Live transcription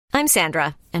I'm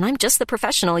Sandra, and I'm just the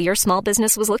professional your small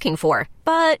business was looking for.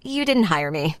 But you didn't hire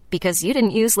me because you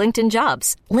didn't use LinkedIn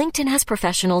Jobs. LinkedIn has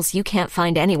professionals you can't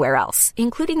find anywhere else,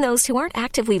 including those who aren't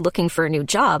actively looking for a new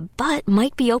job, but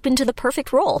might be open to the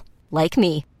perfect role, like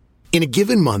me. In a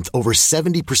given month, over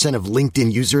 70% of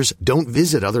LinkedIn users don't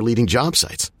visit other leading job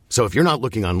sites. So if you're not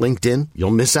looking on LinkedIn,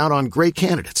 you'll miss out on great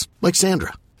candidates like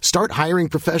Sandra. Start hiring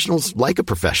professionals like a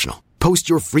professional. Post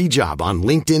your free job on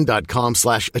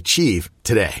linkedin.com/achieve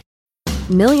today.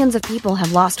 Millions of people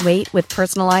have lost weight with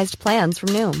personalized plans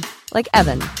from Noom. Like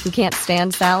Evan, who can't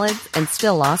stand salads and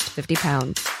still lost 50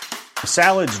 pounds.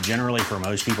 Salads generally for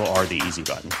most people are the easy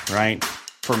button, right?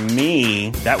 For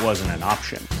me, that wasn't an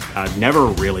option. I never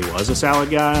really was a salad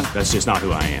guy. That's just not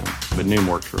who I am. But Noom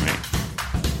worked for me.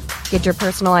 Get your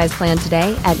personalized plan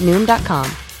today at Noom.com.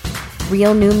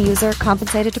 Real Noom user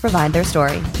compensated to provide their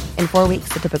story. In 4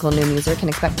 weeks, the typical Noom user can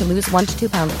expect to lose 1 to 2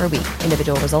 pounds per week.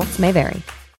 Individual results may vary.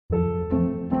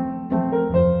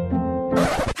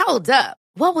 Hold up.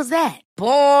 What was that?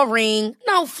 Boring.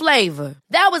 No flavor.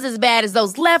 That was as bad as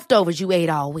those leftovers you ate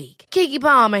all week. Keke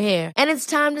Palmer here. And it's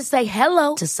time to say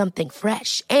hello to something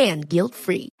fresh and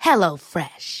guilt-free. Hello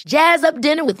Fresh. Jazz up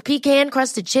dinner with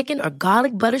pecan-crusted chicken or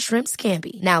garlic butter shrimp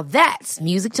scampi. Now that's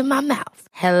music to my mouth.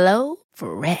 Hello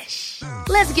Fresh.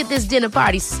 Let's get this dinner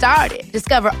party started.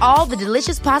 Discover all the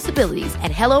delicious possibilities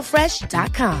at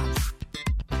hellofresh.com.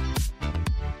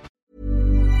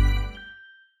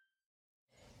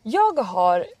 Jag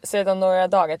har sedan några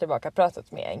dagar tillbaka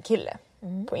pratat med en kille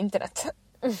på internet.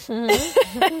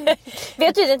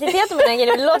 Vet du identiteten på den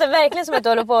killen? Det låter verkligen som att du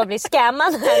håller på att bli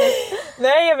scammad.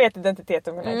 Nej, jag vet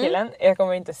identiteten på den här killen. Jag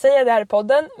kommer inte säga det här i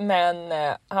podden, men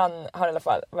han har i alla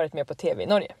fall varit med på tv i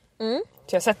Norge.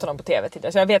 Så jag har sett honom på tv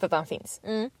tidigare, så jag vet att han finns.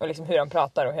 Och liksom hur han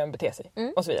pratar och hur han beter sig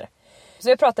och så vidare. Så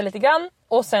vi pratade lite grann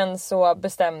och sen så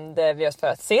bestämde vi oss för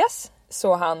att ses.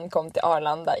 Så han kom till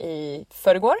Arlanda i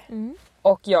förrgår.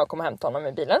 Och jag kom och hämtade honom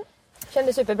med bilen.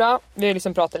 Kände superbra. Vi har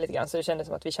liksom pratat lite grann så det kändes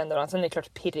som att vi kände varandra. Sen är det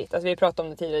klart pirrigt. Alltså vi pratade om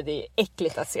det tidigare. Det är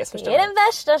äckligt att ses, förstår. Det är den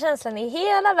värsta känslan i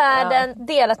hela världen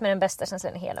delat med den bästa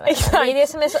känslan i hela världen. Exakt. Det är det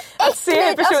som är så äckligt. Att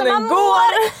se personen man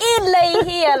mår illa i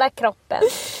hela kroppen.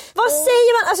 Vad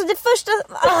säger man? Alltså det första...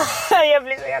 Jag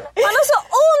blir så jävla... Man har så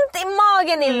ont i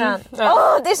magen innan.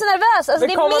 Det är så nervös. Alltså,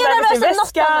 det är mer nervöst än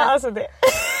något annat. Alltså det...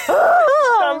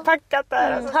 Han packat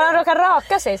där. Alltså. Har han råkat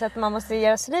raka sig så att man måste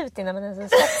göra slut innan man ens har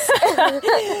sex?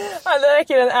 Ja, den här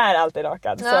killen är alltid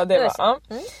rakad. Så det var, ja.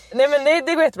 Nej, men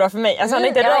det går jättebra för mig. Alltså han har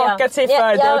inte rakat sig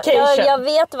för the occasion. Jag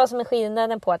vet vad som är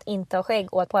skillnaden på att inte ha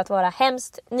skägg och på att vara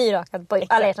hemskt nyrakad på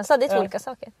alla hjärtans dag. Det är två olika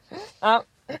saker. Ja.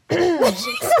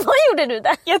 Vad gjorde du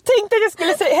där? Jag tänkte att jag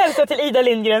skulle hälsa till Ida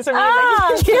Lindgren som vi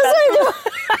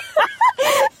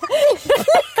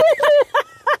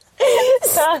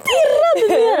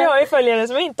har ju följare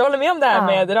som inte håller med om det här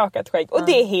med rakat skägg. Och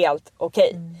det är helt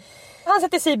okej. Han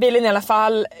sätter sig i bilen i alla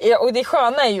fall. Och det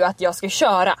sköna är ju att jag ska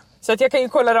köra. Så att jag kan ju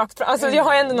kolla rakt fram. Alltså jag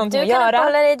har ändå någonting att göra.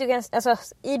 Alltså,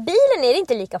 i bilen är det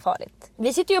inte lika farligt.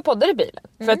 Vi sitter ju och poddar i bilen.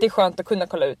 För att det är skönt att kunna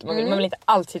kolla ut. Man vill inte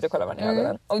alltid sitta och kolla varandra i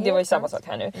ögonen. Och det var ju samma sak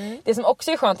här nu. Det som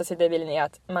också är skönt att sitta i bilen är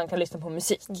att man kan lyssna på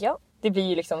musik. Ja. Det blir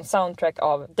ju liksom soundtrack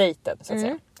av dejten så att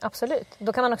säga. Absolut.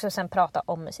 Då kan man också sen prata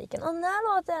om musiken. Den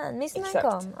här låten, missen den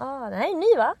kom. Den här är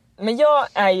ny va? Men jag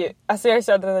är ju, alltså jag är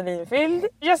så adrenalinfylld.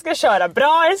 Jag ska köra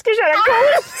bra, jag ska köra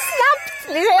coolt. Snabbt!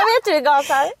 Jag vet hur det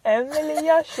gasar. Emelie,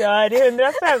 jag kör i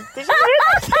 150 km.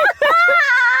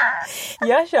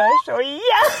 Jag kör så jävla...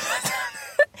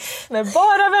 Med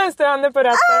bara vänsterhanden på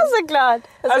ratten. Såklart.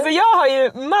 Alltså jag har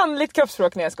ju manligt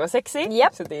kroppsspråk när jag ska vara sexy.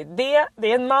 Yep. Så det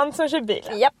är en man som kör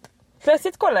bilen. Japp.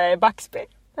 Plötsligt kollar jag i backspegel.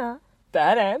 Ja.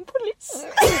 Där är en polis.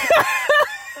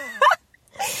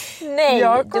 Nej,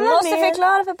 du måste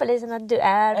förklara för polisen att du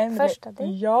är första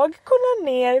dejt. Jag kollar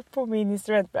ner på min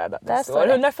instrumentbräda. Det står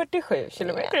 147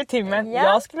 km i timmen. Ja.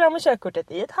 Jag skulle ha med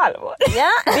körkortet i ett halvår. Ja.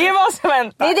 Det är vad som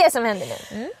väntar. Det är det som händer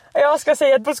nu. Jag ska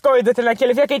säga på skoj till den här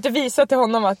killen för jag kan inte visa till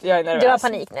honom att jag är nervös. Du har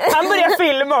panik nu. Han börjar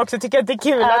filma också, tycker att det är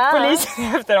kul att polisen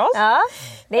är efter oss. Ja,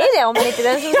 det är det om man inte är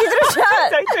den som sitter och kör.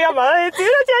 Exakt, och jag bara, det är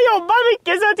tur att jag jobbar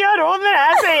mycket så att jag har råd med det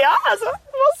här, säger jag. Alltså,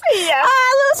 vad säger jag?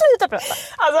 Alltså, sluta prata.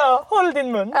 Alltså, håll din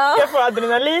mun. Jag får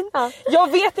adrenalin.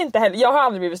 Jag vet inte heller, jag har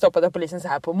aldrig blivit stoppad av polisen så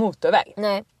här på motorväg.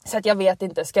 Nej. Så att jag vet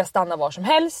inte, ska jag stanna var som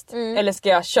helst? Eller ska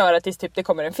jag köra tills typ det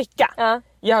kommer en ficka? Ja.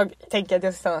 Jag tänker att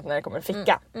jag ska stanna när det kommer en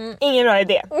ficka. Ingen bra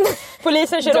idé.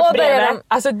 Polisen kör upp bredvid.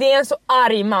 Alltså det är en så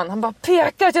arg man. Han bara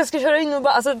pekar att jag ska köra in och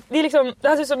bara, alltså det är liksom, det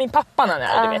är som min pappa när han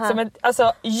är, du vet, som ett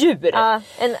alltså djur. Ja,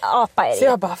 en apa är det. Så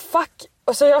jag bara fuck.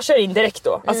 Och så jag kör in direkt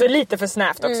då. Alltså lite för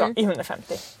snävt också. I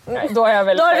 150. Nej, då är jag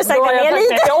väl... Då har du sagt att jag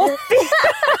lite. 80.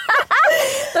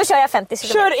 Då kör jag 50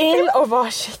 km. Kör in och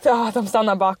bara shit, de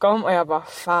stannar bakom. Och jag bara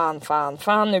fan.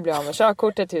 Nu blir jag av med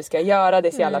körkortet. Hur ska jag göra? Det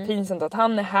är så jävla pinsamt att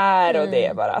han är här. Och det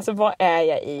är bara, alltså vad är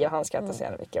jag i? Och han skrattar så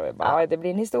jävla mycket. Och jag bara, det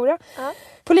blir en historia.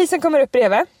 Polisen kommer upp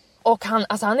bredvid. Och han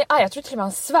är arg. Jag tror till och med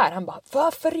han svär. Han bara,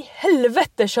 varför i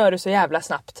helvete kör du så jävla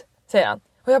snabbt? Säger han.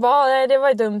 Och jag bara, nej det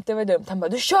var dumt. Han bara,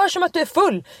 du kör som att du är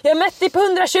full. Jag mätte dig på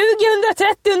 120,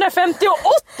 130, 150 och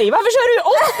 80. Varför kör du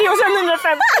 80 och sen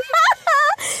 150?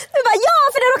 Du bara, ja,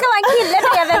 för det råkar vara en kille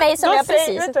bredvid mig som jag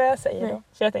precis... Vet du vad jag säger då?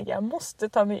 För jag tänker, jag måste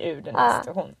ta mig ur den här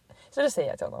situationen. Så då säger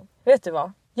jag till honom, vet du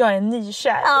vad? Jag är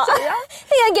nykär.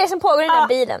 Det är en grej som pågår i den här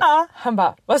bilen. Han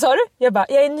bara, vad sa du? Jag bara,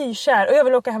 jag är nykär och jag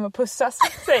vill åka hem och pussas,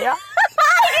 säger jag.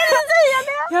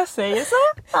 Jag säger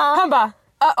så. Han bara,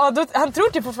 han tror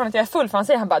typ fortfarande att jag är full,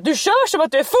 för han bara, du kör som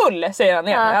att du är full, säger han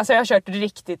igen. Alltså jag har kört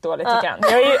riktigt dåligt tycker han.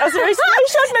 Jag har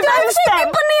kört med vänstern.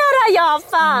 Imponera,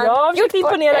 fan. Jag har försökt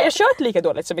imponera. Jag har kört lika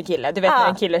dåligt som en kille. Du vet när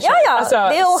en kille kör. Alltså,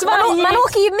 man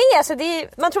åker ju med, så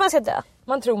man tror man ska dö.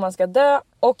 Man tror man ska dö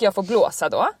och jag får blåsa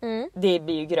då. Det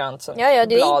blir ju grönt som du är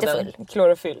bladen, inte full.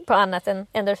 Klorofyll. På annat än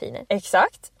endorfiner.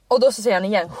 Exakt. Och då så säger han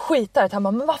igen, skitar. Han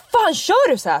bara, men vad fan kör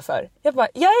du så här för? Jag bara,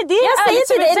 jag säger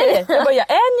till dig. Jag bara, jag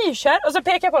är nykär. Och så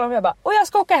pekar jag på honom och jag bara, och jag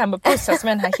ska åka hem och pussas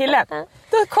med den här killen.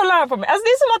 Då kollar han på mig. Alltså det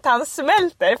är som att han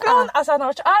smälter. För han har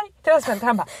varit så arg till han smälter.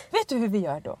 Han bara, vet du hur vi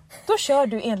gör då? Då kör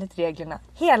du enligt reglerna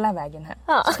hela vägen hem.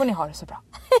 Så får ni ha det så bra.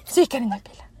 Så gick han in i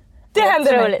bilen. Det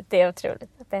händer mig. Det är otroligt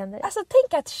att det händer. Alltså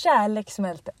tänk att kärlek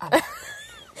smälter alla.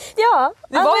 Ja.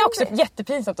 Det var ju också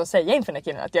jättepinsamt att säga inför den här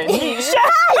killen att jag är nykär.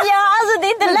 Ja, alltså det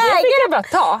är inte läge. Det fick jag bara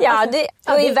ta. Ja, det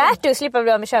var ju värt att slippa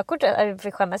bli av med körkortet. Jag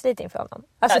fick skämmas lite inför honom.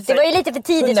 Alltså det var ju lite för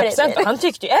tidigt 100%, för dig. Han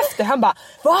tyckte ju efter. Han bara,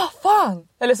 vad fan?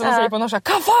 Eller som man säger på norska,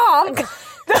 vad fan?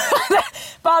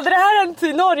 Vad hade det här hänt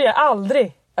i Norge?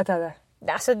 Aldrig. Att jag hade...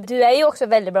 Alltså du är ju också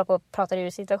väldigt bra på att prata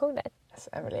ur situationer. Alltså,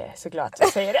 jag är så glad att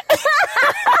jag säger det.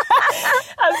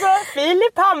 Alltså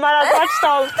Filip Hammar har varit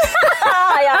stolt.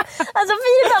 Ja. Alltså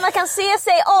Filip Hammar kan se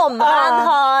sig om. Han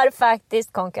har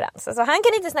faktiskt konkurrens. Alltså, han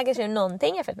kan inte snacka sig ur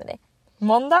någonting jämfört med dig.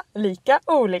 Måndag, lika,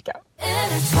 olika.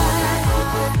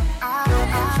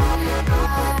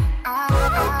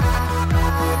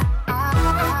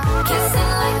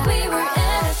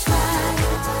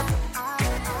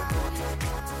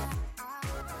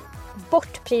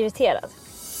 Bortprioriterad.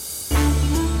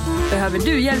 Behöver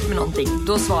du hjälp med någonting?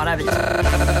 Då svarar vi.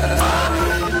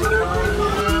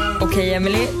 Okej,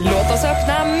 Emily, låt oss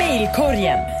öppna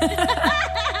mailkorgen.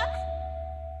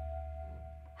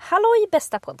 Hallå i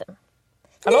bästa podden.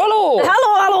 Hallå!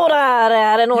 Där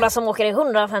är det några som åker i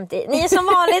 150. Ni är som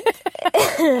vanligt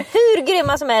hur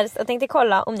grymma som helst. Jag tänkte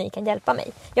kolla om ni kan hjälpa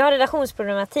mig. Jag har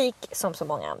relationsproblematik som så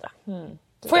många andra.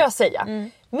 Får jag säga?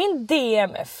 Min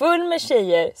DM är full med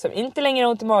tjejer som inte längre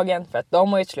har ont i magen för att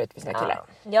de har gjort slut med sina killar.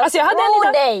 Alltså jag hade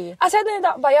en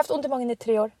idag. Jag har haft ont i magen i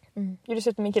 3 år. Gjorde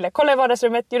slut med min kille. Kolla i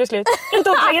vardagsrummet, gjorde slut. Inte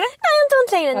ont längre.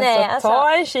 Nej,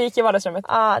 ta en kik i vardagsrummet.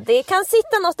 Ja, det kan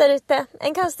sitta något där ute.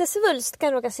 En kantesvulst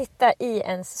kan råka sitta i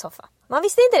ens soffa. Man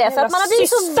visste inte det, för att man har blivit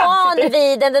så van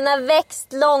vid den. Den har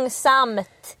växt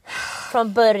långsamt.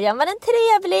 Från början var den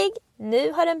trevlig.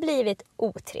 Nu har den blivit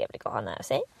otrevlig att ha nära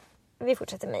sig. Vi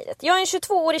fortsätter mejlet. Jag är en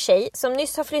 22-årig tjej som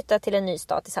nyss har flyttat till en ny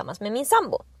stad tillsammans med min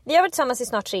sambo. Vi har varit tillsammans i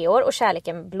snart 3 år och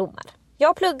kärleken blommar.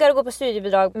 Jag pluggar och går på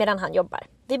studiebidrag medan han jobbar.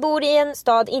 Vi bor i en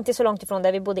stad inte så långt ifrån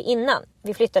där vi bodde innan.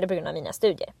 Vi flyttade på grund av mina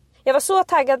studier. Jag var så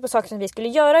taggad på saker som vi skulle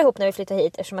göra ihop när vi flyttade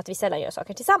hit, eftersom att vi sällan gör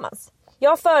saker tillsammans.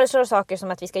 Jag föreslår saker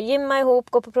som att vi ska gymma ihop,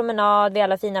 gå på promenad vid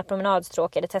alla fina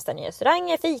promenadstråk eller testa nya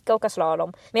restauranger, fika och åka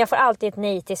slalom. Men jag får alltid ett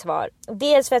nej till svar.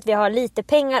 Dels för att vi har lite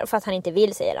pengar och för att han inte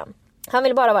vill, säger han. Han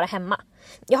vill bara vara hemma.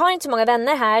 Jag har inte så många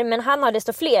vänner här, men han har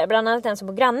desto fler, bland annat en som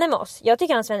bor granne med oss. Jag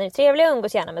tycker hans vänner är trevliga och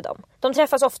umgås gärna med dem. De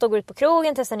träffas ofta och går ut på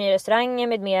krogen, testar nya restauranger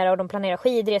med mera, och de planerar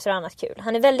skidresor och annat kul.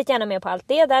 Han är väldigt gärna med på allt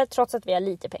det där, trots att vi har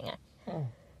lite pengar.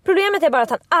 Problemet är bara att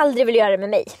han aldrig vill göra det med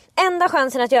mig. Enda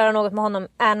chansen att göra något med honom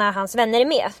är när hans vänner är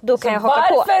med. Då kan jag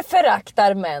haka på. Varför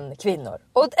föraktar män kvinnor?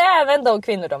 Och även de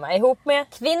kvinnor de är ihop med.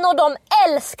 Kvinnor de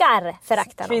älskar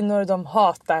föraktar. Kvinnor de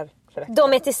hatar föraktar.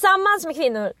 De är tillsammans med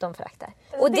kvinnor de föraktar.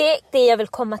 Och det är det jag vill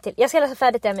komma till. Jag ska läsa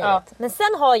färdigt det mejlet. Men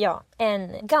sen har jag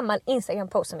en gammal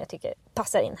Instagram-post som jag tycker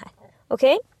passar in här.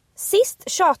 Okej? Sist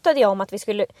tjatade jag om att vi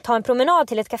skulle ta en promenad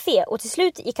till ett café, och till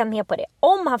slut gick han med på det,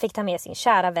 om han fick ta med sin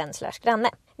kära vän /granne.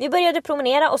 Vi började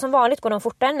promenera och som vanligt går de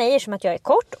fortare än mig eftersom att jag är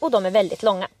kort och de är väldigt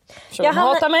långa. Så de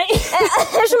hatar mig.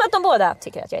 Eftersom att de båda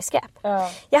tycker att jag är skräp.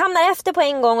 Ja. Jag hamnar efter på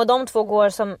en gång och de två går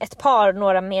som ett par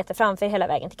några meter framför hela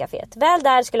vägen till kaféet. Väl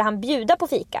där skulle han bjuda på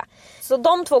fika. Så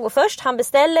de två går först, han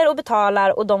beställer och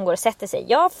betalar och de går och sätter sig.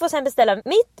 Jag får sen beställa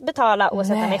mitt, betala och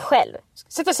sätta mig själv.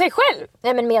 Sätta sig själv?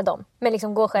 Nej, men med dem. Men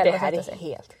liksom gå själv det och sätta sig. Det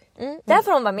här är helt där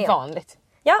får de vara med. vanligt.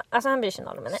 Ja, alltså han bryr sig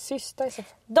noll om henne. Syster.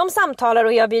 De samtalar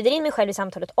och jag bjuder in mig själv i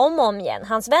samtalet om och om igen.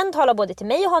 Hans vän talar både till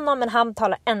mig och honom, men han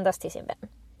talar endast till sin vän.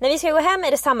 När vi ska gå hem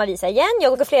är det samma visa igen.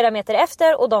 Jag går flera meter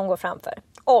efter och de går framför.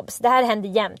 Obs, det här händer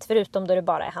jämt förutom då det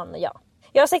bara är han och jag.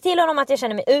 Jag har sagt till honom att jag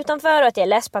känner mig utanför och att jag är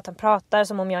less på att han pratar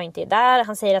som om jag inte är där.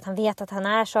 Han säger att han vet att han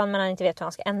är sån men han inte vet hur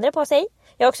han ska ändra på sig.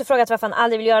 Jag har också frågat varför han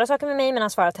aldrig vill göra saker med mig men han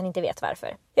svarar att han inte vet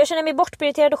varför. Jag känner mig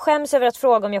bortprioriterad och skäms över att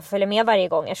fråga om jag får följa med varje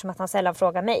gång eftersom att han sällan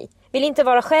frågar mig. Vill inte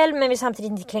vara själv men vill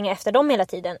samtidigt inte klänga efter dem hela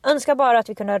tiden. Önskar bara att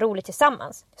vi kunde ha roligt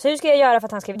tillsammans. Så hur ska jag göra för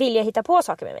att han ska vilja hitta på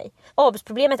saker med mig? Obs,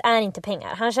 problemet är inte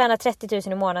pengar. Han tjänar 30 000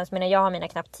 i månaden medan jag har mina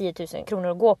knappt 10 000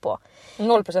 kronor att gå på.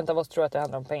 0% av oss tror att det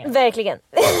handlar om pengar. Verkligen.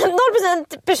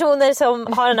 0% personer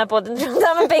som har den här podden tror att det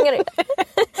handlar om pengar.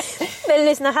 Men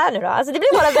lyssna här nu då. Alltså det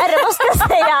blir bara värre måste jag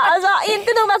säga. Alltså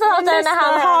inte nog med att han hatar henne,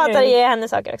 han hatar att ge henne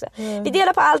saker också. Vi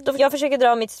delar på allt och jag försöker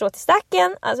dra mitt strå till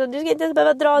stacken. Alltså du ska inte ens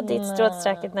behöva dra ditt strå till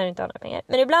stacken när du inte har några pengar.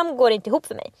 Men ibland går det inte ihop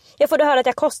för mig. Jag får då höra att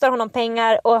jag kostar honom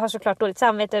pengar och har såklart dåligt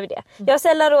samvete över det. Jag har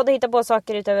sällan råd att hitta på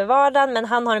saker utöver vardagen men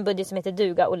han har en budget som heter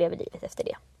duga och lever livet efter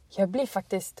det. Jag blir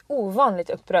faktiskt ovanligt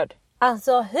upprörd.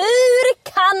 Alltså hur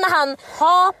kan han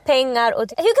ha pengar och hur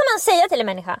kan man säga till en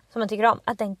människa som man tycker om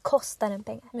att den kostar en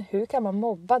pengar? Men hur kan man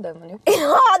mobba den man ihop?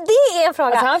 Ja, det är en fråga.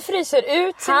 Alltså han fryser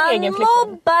ut sin egen flickvän. Han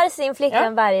mobbar sin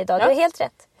flickvän varje dag, du är helt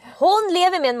rätt. Hon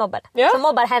lever med en mobbare som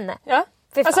mobbar henne. Ja.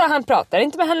 Alltså han pratar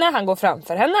inte med henne, han går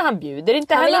framför henne, han bjuder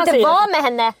inte henne. Han vill inte vara med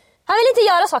henne. Han vill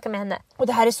inte göra saker med henne. Och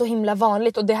det här är så himla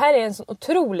vanligt. Och det här är en sån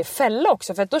otrolig fälla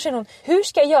också. För att då känner hon, hur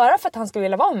ska jag göra för att han ska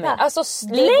vilja vara med mig? Ja. Alltså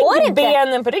lägg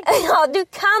benen på ryggen. Ja, du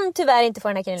kan tyvärr inte få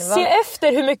den här killen att vara med. Se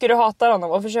efter hur mycket du hatar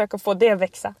honom och försök att få det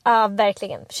växa. Ja,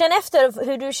 verkligen. Känn efter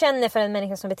hur du känner för en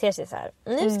människa som beter sig så här.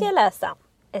 Nu ska jag läsa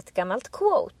ett gammalt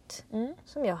quote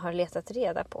som jag har letat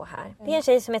reda på här. Det är en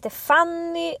tjej som heter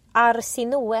Fanny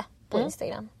Arsinoe på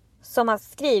Instagram. Som har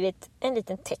skrivit en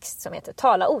liten text som heter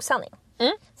Tala osanning.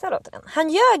 Så låter den. Han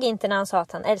ljög inte när han sa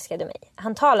att han älskade mig.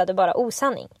 Han talade bara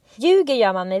osanning. Ljuger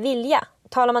gör man med vilja.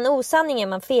 Talar man osanning är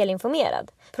man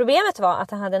felinformerad. Problemet var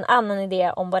att han hade en annan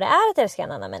idé om vad det är att älska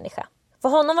en annan människa. För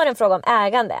honom var det en fråga om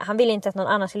ägande. Han ville inte att någon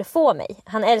annan skulle få mig.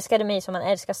 Han älskade mig som han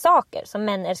älskar saker, som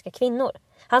män älskar kvinnor.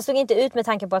 Han stod inte ut med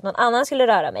tanken på att någon annan skulle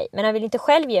röra mig, men han ville inte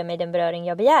själv ge mig den beröring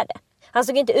jag begärde. Han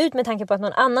stod inte ut med tanken på att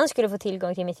någon annan skulle få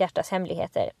tillgång till mitt hjärtas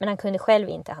hemligheter, men han kunde själv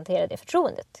inte hantera det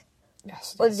förtroendet.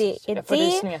 Yes, och det är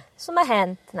det som har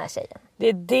hänt den här tjejen. Det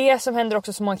är det som händer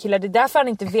också så många killar. Det är därför han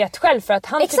inte vet själv. För att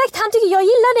han exakt, han tycker jag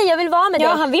gillar dig, jag vill vara med dig.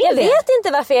 Han vill jag det. Vet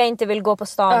inte varför jag inte vill gå på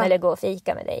stan eller gå och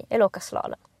fika med dig. Eller åka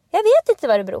slalom. Jag vet inte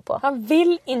vad det beror på. Han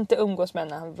vill inte umgås med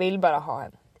henne, han vill bara ha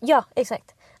henne. Ja,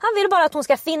 exakt. Han vill bara att hon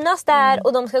ska finnas där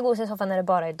och de ska gosa i soffan när det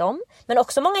bara är dem. Men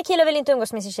också många killar vill inte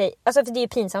umgås med sin tjej. Alltså för det är ju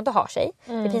pinsamt att ha tjej.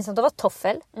 Det är pinsamt att vara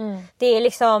toffel. Det är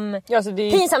liksom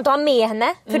pinsamt att ha med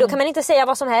henne. För då kan man inte säga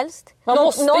vad som helst.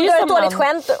 Någon gör ett dåligt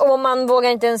skämt och man vågar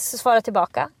inte ens svara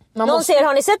tillbaka. Någon säger,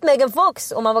 har ni sett Megan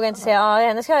Fox? Och man vågar inte säga, ja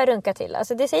henne ska jag runka till.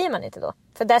 Alltså det säger man inte då.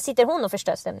 För där sitter hon och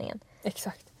förstör stämningen.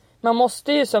 Exakt. Man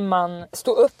måste ju som man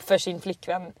stå upp för sin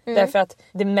flickvän. Därför att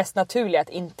det är mest naturligt att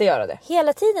inte göra det.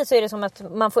 Hela tiden så är det som att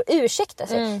man får ursäkta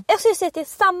sig. Jag skulle säga att det är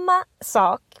samma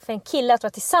sak för en kille att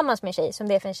vara tillsammans med en tjej som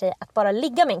det är för en tjej att bara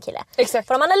ligga med en kille. Exakt.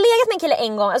 För om man har legat med en kille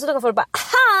en gång, alltså då kan folk bara,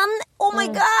 oh my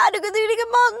god, du kunde ligga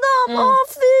med honom.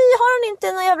 Fy, har hon inte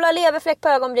en jävla leverfläck på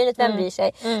ögonbrynet, vem bryr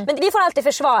sig? Men vi får alltid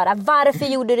försvara, varför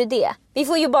gjorde du det? Vi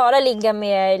får ju bara ligga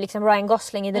med liksom Ryan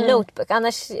Gosling i The Notebook.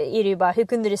 Annars är det ju bara, hur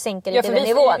kunde du sänka lite den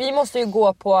nivån? Vi måste ju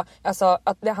gå på alltså,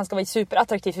 att han ska vara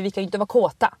superattraktiv, för vi kan ju inte vara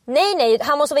kåta. Nej,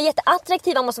 han måste vara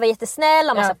jätteattraktiv, han måste vara jättesnäll,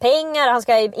 han måste ha pengar, han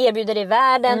ska erbjuda dig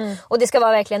världen. Och det ska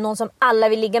vara verkligen någon som alla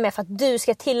vill ligga med för att du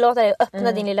ska tillåta dig att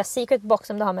öppna din lilla secret box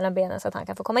som du har mellan benen så att han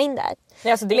kan få komma in där.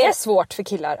 Nej, alltså det är svårt för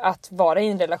killar att vara i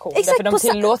en relation. Exakt, därför de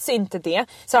tillåts inte det.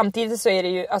 Samtidigt så är det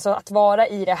ju, alltså att vara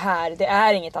i det här, det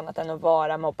är inget annat än att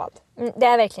vara mobbad. Det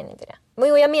är verkligen inte det.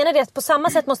 Och jag menar det att på samma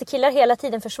sätt måste killar hela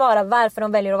tiden försvara varför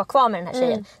de väljer att vara kvar med den här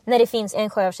tjejen. När det finns en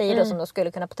sjö av tjejer då som de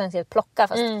skulle kunna potentiellt plocka.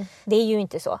 Fast det är ju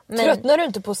inte så. Men... Tröttnar du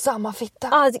inte på samma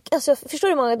fitta? Alltså, förstår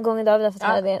du hur många gånger David har fått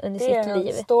höra det under sitt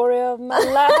liv? The story of my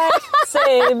life,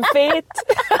 same fit.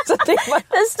 Alltså, the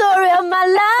story of my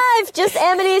life, just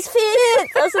Emily's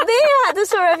fit. Alltså det är the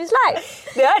story of his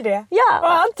life. Det är det? Ja. Och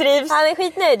han trivs. Han är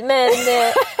skitnöjd, men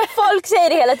folk säger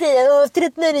det hela tiden.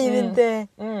 Tröttnar ni inte?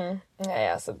 Nej,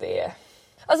 alltså det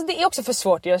är också för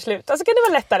svårt att göra slut. Alltså kan det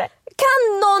vara lättare?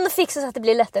 Kan någon fixa så att det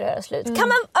blir lättare att göra slut? Kan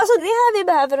man, alltså det här vi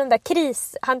behöver de där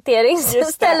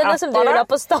krishanteringsställena som du vill ha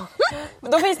på stan.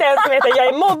 Då finns det en som heter jag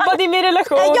är mobbad i min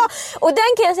relation. Ja, och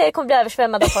den kan jag säga kommer bli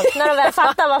översvämmad av folk när de väl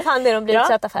fattar vad fan det är de blir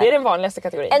utsatta för. Det är den vanligaste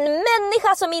kategorin. En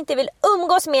människa som inte vill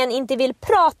umgås med en, inte vill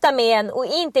prata med en och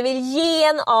inte vill ge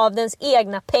en av dens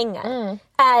egna pengar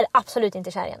är absolut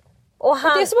inte kär igen. Och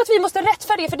det är som att vi måste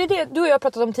rättfärdiga, för det är det du och jag har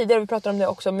pratat om tidigare, vi pratar om det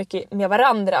också mycket med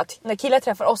varandra, att när killar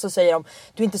träffar oss så säger de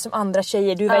du är inte som andra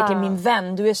tjejer, du är verkligen min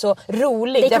vän, du är så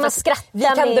rolig. Det kan man skratta vi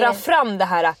kan med. dra fram det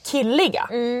här killiga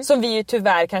som vi ju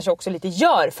tyvärr kanske också lite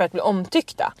gör för att bli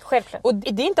omtyckta. Självklart. Och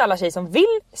det är inte alla tjejer som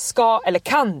vill, ska eller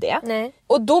kan det. Nej.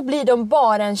 Och då blir de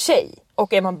bara en tjej.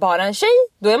 Och är man bara en tjej,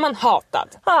 då är man hatad.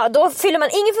 Ja, då fyller man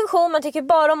ingen funktion, man tycker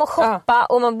bara om att shoppa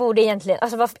och man borde egentligen...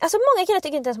 Alltså många killar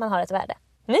tycker inte ens man har ett värde.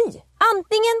 Nej.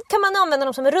 Antingen kan man använda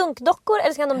dem som runkdockor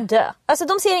eller så kan de dö. Alltså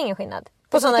de ser ingen skillnad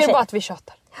på sådana tjejer. Det är tjejer. bara att vi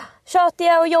tjatar.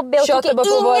 Tjatiga och jobbiga och tjatar bara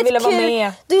på vad jag ville vara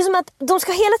med. Det är som att de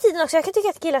ska hela tiden också, jag kan tycka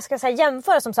att killar ska så här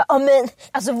jämföra som så här, men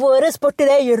alltså våra sporter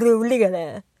är ju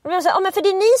roligare. Men för det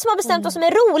är ni som har bestämt vad som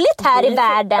är roligt här i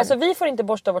världen. Alltså vi får inte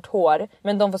borsta vårt hår,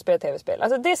 men de får spela tv-spel.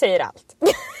 Alltså det säger allt.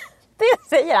 Det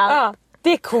säger allt. Ja,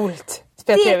 det är coolt.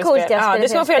 Det är coolt, det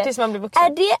ska man få göra tills man blir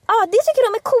vuxen. Det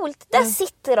tycker de är coolt. Där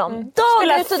sitter de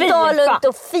dag ut och dag runt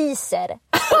och fiser.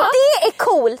 Det är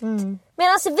coolt.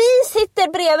 Medan vi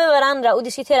sitter bredvid varandra och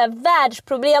diskuterar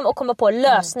världsproblem och kommer på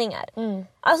lösningar.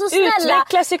 Alltså snälla,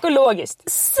 utveckla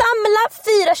psykologiskt. Samla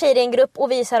 4 tjejer i en grupp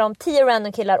och visa dem 10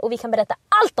 random killar och vi kan berätta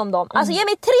allt om dem. Alltså ge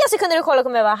mig 3 sekunder att kolla och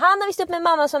kommer jag bara, han har visst upp med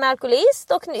mamma som är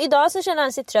alkoholist och idag så känner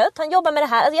han sig trött. Han jobbar med det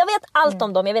här. Alltså jag vet allt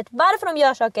om dem. Jag vet varför de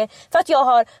gör saker. För att jag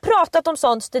har pratat om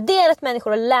sånt, studerat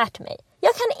människor och lärt mig.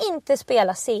 Jag kan inte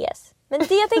spela CS. Men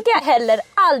det tänker jag heller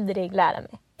aldrig lära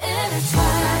mig.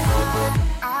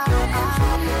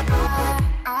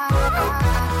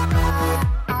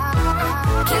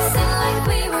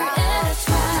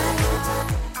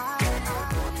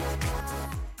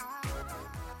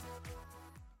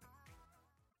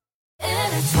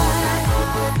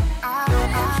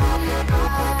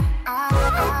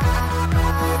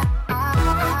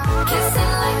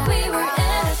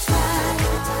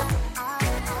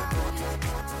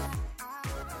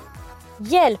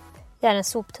 Hjälp, jag är en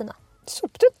soptunna.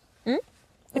 Soptunna?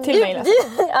 Det är till mejl.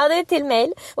 Ja, det är till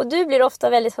mejl. Och du blir ofta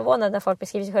väldigt förvånad när folk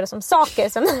beskriver sig själva som saker.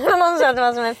 Som någon sa att det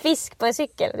var som en fisk på en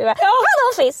cykel. Du bara,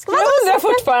 vadå fisk? Jag undrar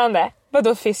fortfarande,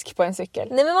 vadå fisk på en cykel?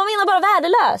 Nej, men man menar bara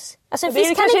värdelös. Alltså en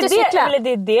fisk kan inte cykla. Eller det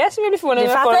är det som jag blir förvånad. Du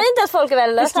fattar inte att folk är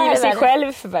värdelösa. Beskriver sig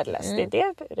själv för värdelös. Det är det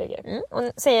jag reagerar.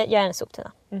 Och säger, jag är en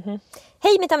soptunna.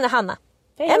 Hej, mitt namn är Hanna.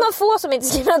 En av få som inte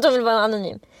skriver att de vill vara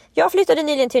anonym. Jag flyttade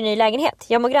nyligen till en ny lägenhet.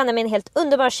 Jag mår granne med en helt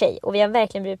underbar tjej och vi har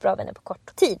verkligen blivit bra vänner på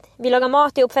kort tid. Vi lagar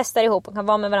mat ihop, festar ihop och kan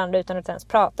vara med varandra utan att ens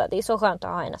prata. Det är så skönt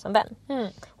att ha henne som vän.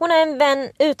 Hon är en vän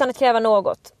utan att kräva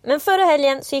något. Men förra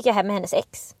helgen så gick jag hem med hennes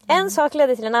ex. En sak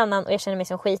ledde till en annan och jag känner mig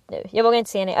som skit nu. Jag vågar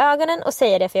inte se henne i ögonen och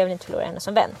säga det för jag vill inte förlora henne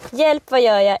som vän. Hjälp, vad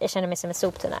gör jag? Jag känner mig som en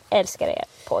soptunna. Älskar er.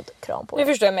 Podd, kram på er.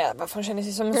 Nu förstår jag med varför hon känner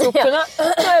sig som en soptunna.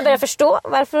 Jag börjar förstå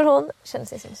varför hon känner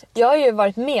sig som en soptunna. Jag har ju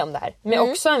varit med om det här. Men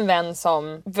också en vän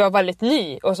som var väldigt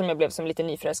ny och som jag blev som lite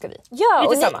nyförälskad i. Ja,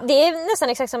 lite och samma. det är nästan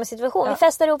exakt samma situation. Vi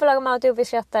festar ihop och lagar mat ihop, vi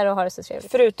skrattar och har det så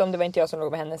trevligt. Förutom det var inte jag som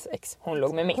låg med hennes ex. Hon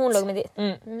låg med mitt. Hon låg med ditt.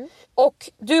 Och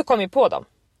du kom ju på dem.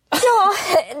 Ja,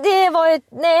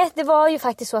 det var ju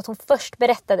faktiskt så att hon först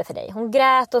berättade för dig. Hon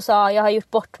grät och sa, jag har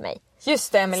gjort bort mig.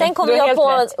 Just det, Emelie. Sen kommer jag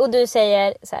på och du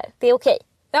säger så här, det är okej.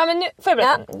 Ja, men nu får jag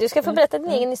berätta. Ja, du ska få berätta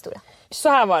din egen historia. Så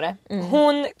här var det.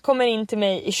 Hon kommer in till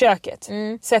mig i köket.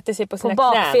 Sätter sig på sina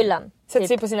knän. Bakfyllan. Sätter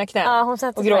sig på sina knän. Ja, hon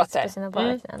satte och sig gråter. på sina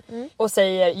bara knän. Och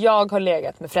säger, jag har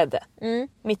legat med Fredde.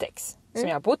 Mitt ex. Som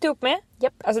jag har bott ihop med.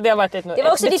 Japp. Alltså det har varit ett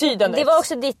betydande det var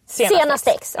också ditt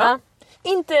senaste ex. Ja.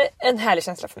 Inte en härlig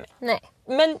känsla för mig. Nej.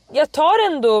 Men jag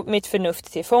tar ändå mitt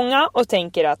förnuft till fånga och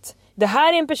tänker att det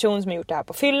här är en person som har gjort det här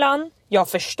på fyllan. Jag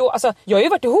förstår, alltså jag har ju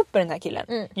varit ihop med den här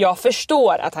killen. Jag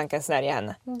förstår att han kan snärja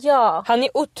henne. Ja. Han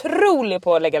är otrolig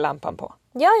på att lägga lampan på.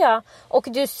 Ja. Och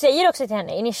du säger också till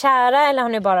henne, är ni kära eller har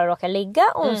ni bara råkat ligga?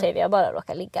 Och hon säger, vi har bara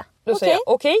råkat ligga. Då säger jag,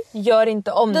 okej, gör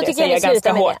inte om då det, tycker säger jag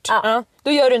ganska hårt. Ja.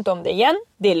 Då gör du inte om det igen,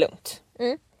 det är lugnt.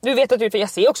 Du vet att jag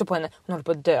ser också på henne, hon håller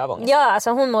på att dö av ångest. Ja, alltså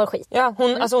hon mår skit. Ja,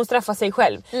 hon straffar sig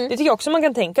själv. Det tycker jag också man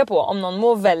kan tänka på. Om någon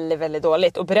mår väldigt, väldigt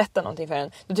dåligt och berättar någonting för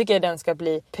en, då tycker jag den ska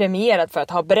bli premierad för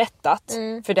att ha berättat.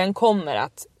 För den kommer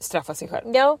att straffa sig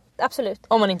själv. Ja, absolut.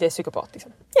 Om man inte är psykopat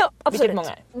liksom. Ja, absolut. Vilket många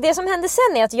är. Det som hände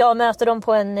sen är att jag möter dem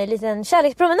på en liten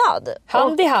kärlekspromenad.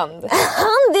 Hand i hand.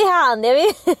 Hand i hand, jag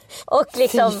vet. Och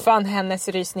liksom... Fy fan, hennes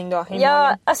rysning då.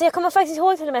 Ja, alltså jag kommer faktiskt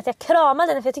ihåg till och med att jag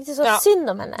kramade henne för jag tyckte så synd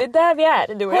om henne. Det är där vi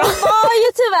är, du och jag. Hon var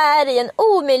ju tyvärr i en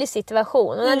omöjlig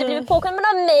situation. Hon hade blivit påkommen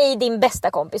av mig, din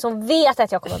bästa kompis. Hon vet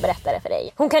att jag kommer att berätta det för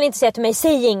dig. Hon kan inte säga till mig,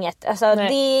 säg inget. Alltså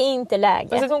det är inte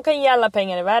läge. Alltså, hon kan ge alla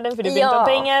pengar i världen för du vill inte ha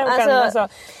pengar. Hon kan,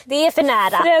 det är för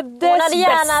nära. Freddes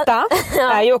bästa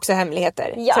är ju också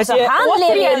hemligheter. Ja, så alltså, han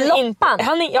lever ju loppan.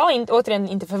 Han är återigen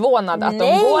inte förvånad att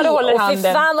de båda håller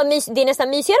handen. Fan vad det är nästan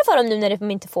mysigare för dem nu när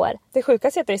de inte får. Det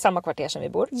sjukaste är att det är i samma kvarter som vi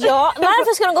bor. Ja,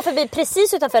 varför ska de gå förbi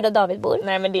precis utanför där David bor?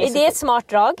 Nej, men det är ett smart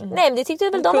drag. Nej, men det tyckte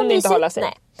väl de var mysigt. Hålla sig.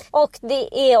 Nej. Och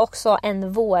det är också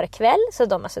en vårkväll, så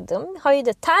de har ju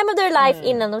the time of their life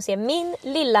innan de ser min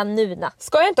lilla Nuna.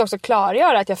 Ska jag inte också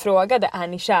klargöra att jag frågade, är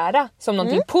ni kära? Som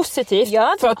någonting positivt.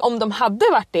 Ja, för att om de hade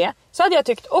varit det, så hade jag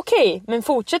tyckt okej, men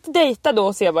fortsätt dejta då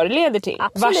och se vad det leder till.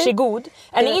 Absolut. Varsågod.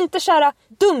 Är ni inte kära,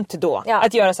 dumt då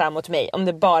att göra så här mot mig om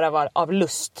det bara var av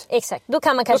lust. Exakt, då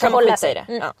kan man kanske hålla sig.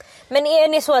 Ja. Men är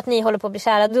ni så att ni håller på att bli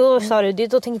kära, då sa du,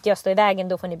 då tänkte jag stå i vägen,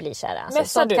 då får ni bli kära. Alltså,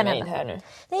 mässar du mig här nu?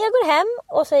 Nej, jag går hem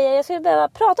och säger jag skulle behöva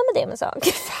prata med dig om en sak.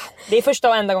 Det är första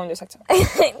och enda gången du sagt så.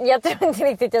 Jag tror inte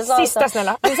riktigt jag sa sista så.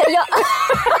 Snälla.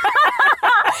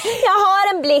 Jag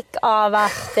har en blick av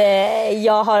att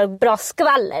jag har bra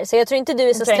skvaller, så jag tror inte du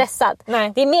är så stressad.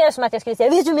 Nej. Det är mer som att jag skulle säga,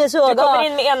 vet du om jag såg? Du kommer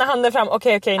in med ena handen fram,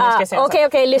 okej, nu ska jag säga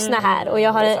okej, lyssna här. Och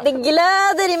jag har det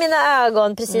glöder i mina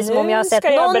ögon, precis som om jag har sett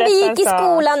någon vi gick i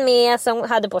skolan med som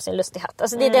hade på sin lustig hatt.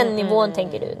 Alltså det är den nivån,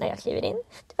 tänker du, när jag kliver in.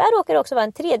 Tyvärr råkar det också vara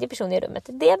en tredje person i rummet.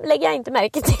 Det lägger jag inte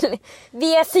märke till.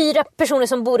 Vi är 4 personer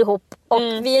som bor ihop. Och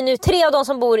vi är nu 3 av dem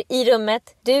som bor i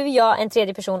rummet. Du, jag, en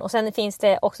tredje person. Och sen finns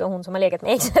det också hon som har legat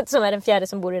med exet, som är den 4:e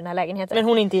som bor i den här lägenheten. Men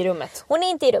hon är inte i rummet. Hon är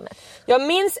inte i rummet. Jag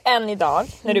minns än idag,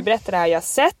 när du berättade det här, jag har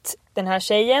sett den här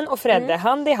tjejen och Fredde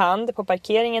hand i hand på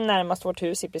parkeringen närmast vårt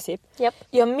hus i princip. Yep.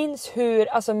 Jag minns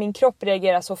hur min kropp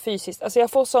reagerar så fysiskt. Alltså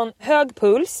jag får sån hög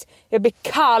puls, jag blir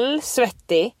kall,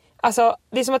 svettig. Alltså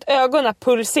det är som att ögonen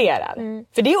pulserar.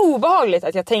 För det är obehagligt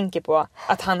att jag tänker på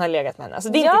att han har legat med henne. Alltså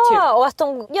det är inte kul. Och att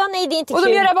nej, det är inte och kul.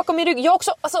 Och de gör det här bakom min rygg. Jag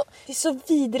också, alltså det är så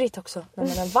vidrigt också när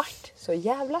man har varit så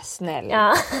jävla snäll.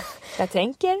 Ja. Jag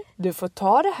tänker, du får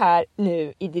ta det här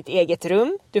nu i ditt eget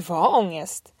rum. Du får ha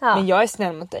ångest. Ja. Men jag är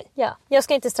snäll mot dig. Ja, jag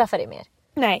ska inte straffa dig mer.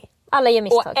 Nej. Alla gör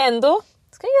misstag. Och ändå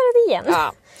ska jag göra det igen.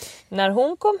 Ja. När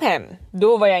hon kom hem,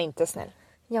 då var jag inte snäll.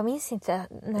 Jag minns inte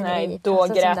när nej, då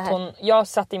grät hon. Jag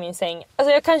satt i min säng.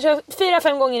 Alltså jag kanske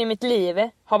 4-5 gånger i mitt liv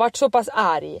har varit så pass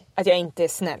arg att jag inte är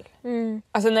snäll.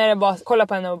 Alltså när jag bara kollar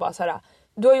på henne och bara så här: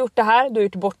 du har gjort det här, du har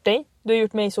gjort bort dig. Du har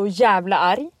gjort mig så jävla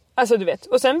arg. Alltså du vet.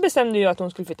 Och sen bestämde jag att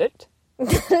hon skulle flytta ut.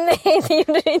 Nej, det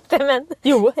gjorde du inte, men...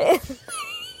 Jo,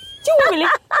 Emily.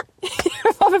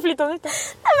 Varför flyttade hon ut? Nej,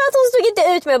 men att hon stod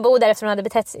inte ut med att bo där efter hon hade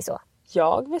betett sig så.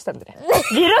 Jag bestämde det.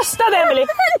 Vi röstade, Emily.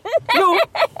 Jo.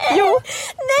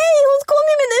 Nej, hon kom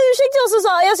ju med en ursäkt till oss och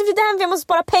sa jag ska flytta hem för jag måste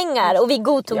spara pengar. Och vi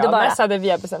godtog det bara. Ja, men så hade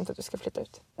vi bestämt att du ska flytta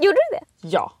ut. Gjorde du det?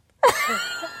 Ja.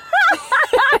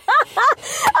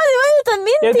 Det var utan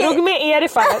min jag drog med er i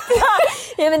fallet.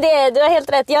 Ja, men du har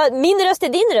helt rätt. Min röst är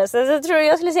din röst. Alltså, jag tror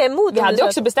jag skulle säga emot. Vi hade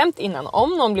också bestämt innan.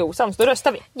 Om någon blir osams, då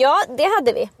röstar vi. Ja, det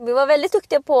hade vi. Vi var väldigt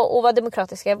duktiga på att vara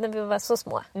demokratiska när vi var så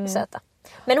små och söta.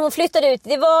 Men hon flyttade ut.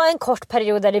 Det var en kort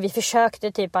period där vi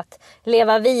försökte typ att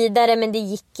leva vidare, men det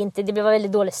gick inte. Det blev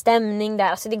väldigt dålig stämning där.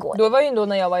 Alltså det går. Då var ju ändå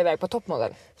när jag var iväg på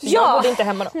toppmodell. Så jag bodde inte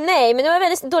hemma då. Nej, men det var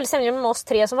väldigt dålig stämning med oss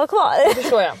 3 som var kvar. Det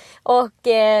förstår jag. Och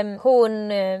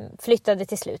hon flyttade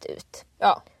till slut ut.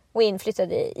 Ja. Och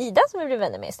inflyttade Ida som vi blev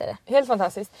vänner med istället. Helt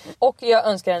fantastiskt. Och jag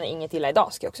önskar henne inget illa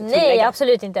idag, ska jag också tillägga. Nej,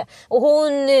 absolut inte. Och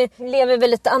hon lever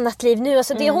väl ett annat liv nu.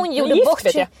 Alltså det hon gjorde gift, bort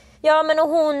sig. Ja, men och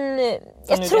hon...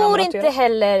 Jag tror inte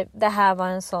heller det här var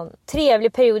en sån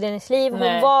trevlig period i hennes liv.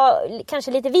 Hon var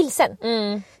kanske lite vilsen.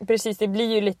 Precis, det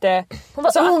blir ju lite... Hon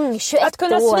var ung, 21 år. Att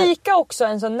kunna svika också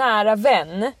en så nära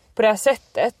vän på det här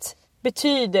sättet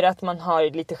betyder att man har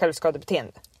lite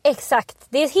självskadebeteende. Exakt,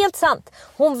 det är helt sant.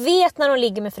 Hon vet när hon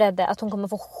ligger med Fredde att hon kommer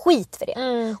få skit för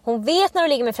det. Hon vet när hon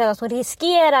ligger med Fredde att hon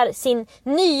riskerar sin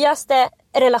nyaste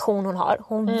relation hon har.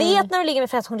 Hon vet när hon ligger med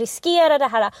Fredde att hon riskerar det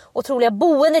här otroliga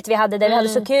boendet vi hade där vi hade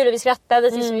så kul och vi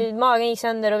skrattade tills magen gick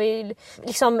sönder och vi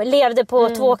liksom levde på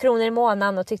 2 kronor i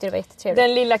månaden och tyckte det var jättetrevligt.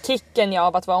 Den lilla kicken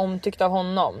av att vara omtyckt av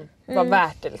honom. vara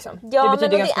värt det liksom. Ja, det men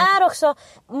det är också...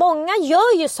 Många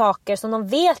gör ju saker som de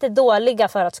vet är dåliga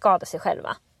för att skada sig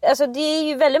själva. Alltså det är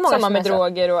ju väldigt många. Samma med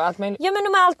droger och allt möjligt. Ja,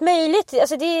 men med allt möjligt.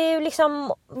 Alltså det är ju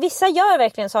liksom... Vissa gör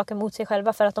verkligen saker mot sig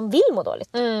själva för att de vill må dåligt.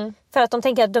 För att de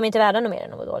tänker att de inte är värda något mer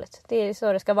än att må dåligt. Det är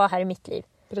så det ska vara här i mitt liv.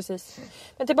 Precis.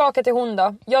 Men tillbaka till hon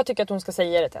då. Jag tycker att hon ska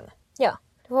säga det till henne. Ja.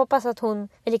 Jag hoppas att hon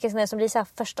är lika snäll som Lisa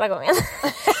första gången.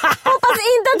 Hoppas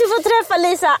inte att du får träffa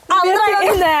Lisa andra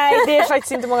gången. Nej, det är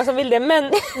faktiskt inte många som vill det.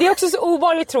 Men det är också så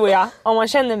ovanligt, tror jag, om man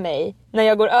känner mig när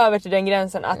jag går över till den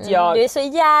gränsen att jag du är så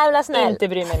jävla snäll. Inte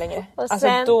bryr mig längre. Och alltså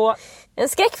sen, då... En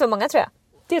skräck för många, tror jag.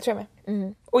 Det tror jag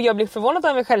med. Och jag blir förvånad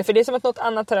av mig själv, för det är som att något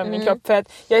annat tar över min kropp. För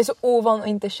att jag är så ovan att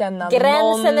inte känna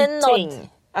gränsen någonting. Är nådd.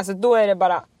 Alltså då är det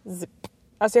bara zip.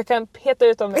 Alltså jag kan peta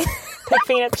ut dem med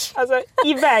pekfingret. Alltså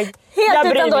iväg.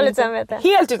 Helt utan dåligt samvete.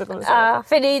 Helt utan dåligt samvete. Ja,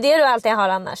 för det är ju det du alltid har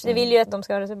annars. Du vill ju att de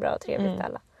ska ha det så bra och trevligt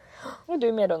alla. Och du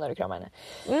är med då när du kramar henne.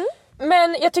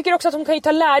 Men jag tycker också att hon kan ju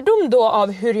ta lärdom då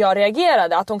av hur jag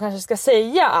reagerade. Att hon kanske ska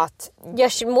säga att...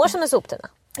 Jag mår som en soptunna.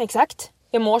 Exakt.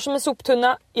 Jag mår som en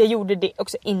soptunna. Jag gjorde det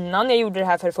också innan. Jag gjorde det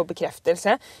här för att få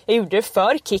bekräftelse. Jag gjorde det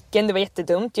för kicken. Det var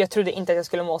jättedumt. Jag trodde inte att jag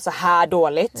skulle må så här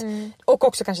dåligt. Och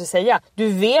också kanske säga,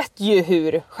 du vet ju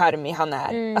hur charmig han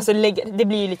är. Alltså det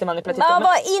blir ju lite manipulativt. Ja,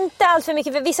 var inte allt för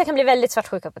mycket. För vissa kan bli väldigt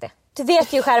svartsjuka på det. Du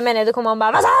vet ju hur charmen är. Du kommer och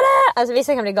bara, vad sa du? Alltså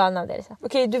vissa kan bli galna av det.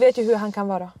 Okej, du vet ju hur han kan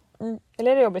vara.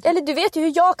 Eller är det jobbigt? Eller du vet ju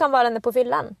hur jag kan vara på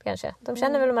fyllan kanske. De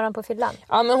känner väl varandra på fyllan.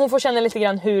 Ja, men hon får känna lite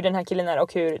grann hur den här killen är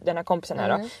och hur den här kompisen är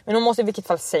då. Men hon måste i vilket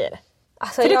fall säga det.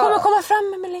 Alltså, för det kommer komma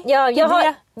fram, Emelie. Ja,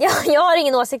 jag har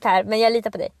ingen åsikt här, men jag litar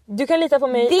på dig. Du kan lita på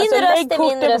mig. Din alltså, röst lägg är min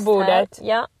korten röst på bordet. Här.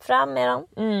 Ja, fram med dem.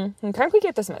 Hon kan skicka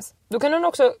ett sms. Då kan hon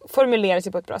också formulera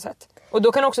sig på ett bra sätt. Och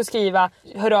då kan hon också skriva,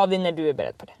 hör av dig när du är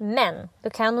beredd på det. Men då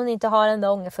kan hon inte ha den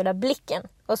där ångerfulla blicken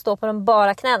och stå på de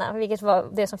bara knäna, vilket var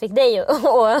det som fick dig att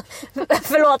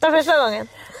förlåta första gången.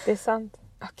 Det är sant.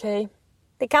 Okej.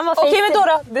 Det kan vara Okej, men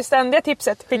då. Det ständiga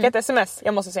tipset. Skicka ett sms.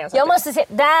 Jag måste säga en sak. Jag måste se.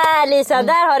 Där Lisa,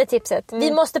 där har du tipset.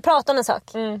 Vi måste prata om en sak.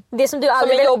 Det som du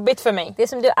aldrig som är jobbigt för mig. Det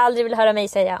som du aldrig vill höra mig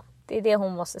säga. Det är det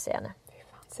hon måste säga nu.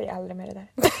 Säg aldrig mer det där.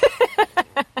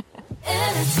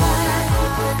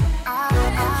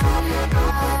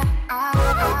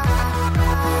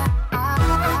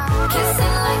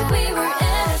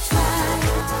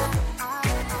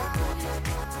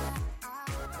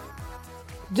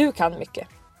 Du kan mycket.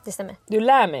 Det stämmer. Du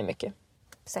lär mig mycket.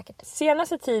 Säkert.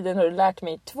 Senaste tiden har du lärt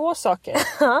mig 2 saker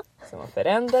som har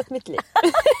förändrat mitt liv.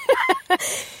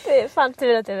 Det är fan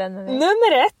tur att du vänder mig.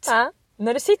 Nummer 1.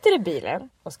 När du sitter i bilen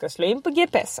och ska slå in på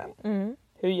GPSen.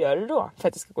 Hur gör du då för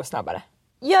att det ska gå snabbare?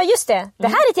 Ja, just det. Det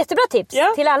här är ett jättebra tips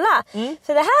till alla.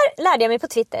 För det här lärde jag mig på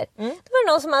Twitter. Det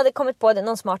var någon som hade kommit på det,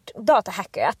 någon smart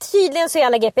datahacker. Att tydligen så är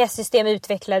alla GPS-system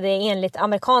utvecklade enligt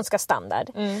amerikanska standard.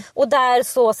 Och där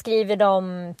så skriver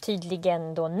de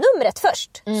tydligen då numret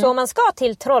först. Så om man ska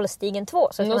till Trollstigen 2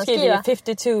 så ska man skriva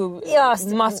 52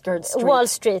 Mustard Street. Wall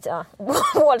Street, ja.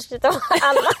 Wall Street, alla.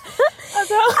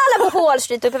 Alla bor på Wall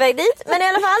Street och är på väg dit. Men i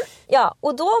alla fall, ja.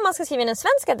 Och då om man ska skriva in en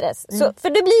svensk adress. Så, för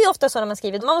det blir ju ofta så när man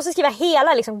skriver. Man måste skriva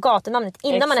hela liksom gatunamnet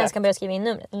innan man ens kan börja skriva in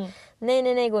numret.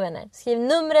 Nej, god vänner. Skriv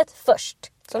numret först.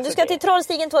 Så om du ska till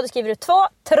Trollstigen 2, då skriver du 2,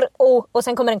 och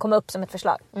sen kommer den komma upp som ett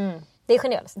förslag. Det är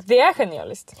genialiskt. Det är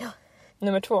genialiskt. Ja.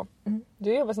 Nummer 2.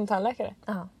 Du jobbar som tandläkare.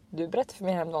 Ja. Du berättar för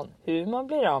mig häromdagen hur man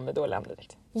blir av med dålig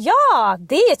andedräkt. Ja,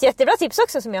 det är ett jättebra tips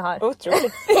också som jag har.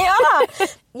 Otroligt. Ja,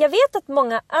 jag vet att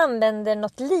många använder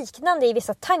något liknande i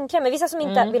vissa tandkrämer. Vissa som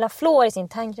inte vill ha fluor i sin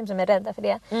tandkräm, som är rädda för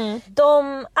det.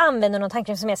 De använder någon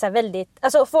tandkräm som är så här väldigt...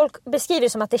 Alltså folk beskriver det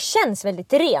som att det känns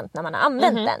väldigt rent när man har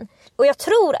använt den. Och jag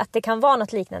tror att det kan vara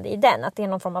något liknande i den. Att det är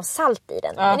någon form av salt i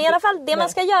den. Men i alla fall, det man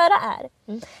ska göra är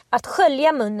att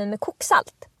skölja munnen med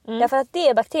koksalt. Därför att det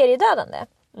är bakteriedödande.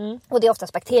 Och det är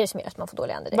oftast bakterier som gör att man får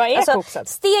dålig andedräkt. Vad är koksalt?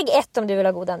 Steg 1 om du vill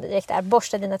ha god andedräkt är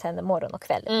borsta dina tänder morgon och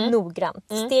kväll. Noggrant.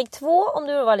 Steg 2 om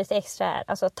du vill vara lite extra är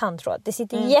alltså tandtråd. Det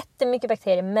sitter jättemycket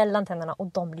bakterier mellan tänderna och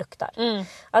de luktar.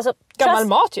 Alltså, gammal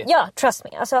mat ju. Ja, trust me.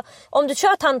 Alltså, om du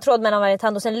kör tandtråd mellan varje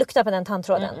tand och sen luktar på den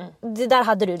tandtråden. Det där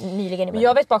hade du nyligen i munnen.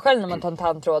 Jag vet bara själv när man tar en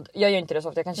tandtråd. Jag gör inte det så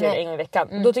ofta, jag kanske gör det en gång i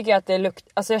veckan. Då tycker jag att det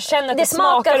luktar... Alltså jag känner att det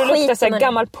smakar och luktar så här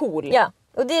gammal pool. Ja,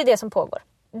 och det är det som pågår.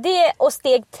 Det, och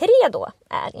steg 3 då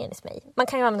är enligt mig. Man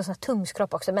kan ju använda sån här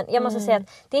tungskropp också. Men jag måste säga att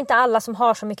det är inte alla som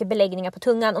har så mycket beläggningar på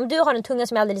tungan. Om du har en tunga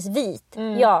som är alldeles vit,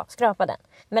 ja, skrapa den.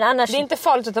 Men annars... Det är inte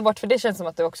farligt att ta bort, för det känns som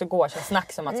att det också går som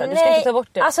snack. Som att så här, du ska inte ta bort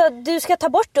det. Alltså du ska ta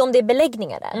bort det om det är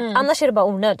beläggningar där. Annars är det bara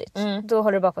onödigt. Då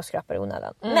håller du bara på att skrapa i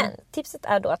onödan. Men tipset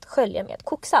är då att skölja med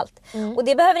koksalt. Och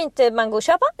det behöver inte man gå och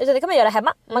köpa, utan det kan man göra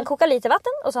hemma. Man kokar lite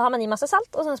vatten och så har man i massa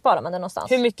salt och sen sparar man det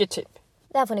någonstans. Hur mycket typ?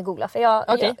 Det här får ni googla för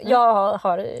jag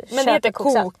har Men det heter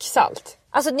koksalt.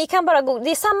 Alltså ni kan bara googla.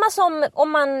 Det är samma som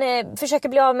om man försöker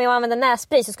bli av med att använda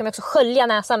nässpray, så ska man också skölja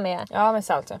näsan med. Ja, med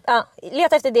salt. Ja,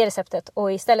 leta efter det receptet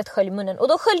och istället skölj munnen. Och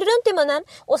då skölj runt i munnen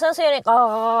och sen så gör ni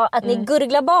att ni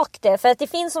gurglar bak det. För att det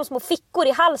finns som små fickor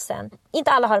i halsen.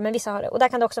 Inte alla har det, men vissa har det. Och där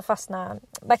kan det också fastna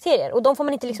bakterier. Och de får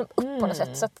man inte liksom upp på något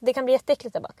sätt. Så att det kan bli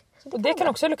jätteäckligt där bak. Och det kan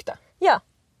också lukta. Ja.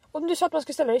 Och du sa att man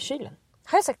skulle ställa det i kylen.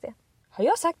 Har jag sagt det? Har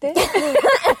jag sagt det?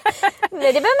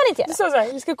 Nej, det behöver man inte göra. Du sa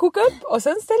såhär, vi ska koka upp och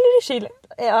sen ställer det i kylen.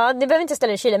 Ja, det behöver inte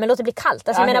ställa det i kylen, men låt det bli kallt.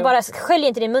 Alltså, jag menar bara, skölj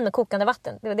inte din mun med kokande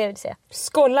vatten. Det var det jag ville säga.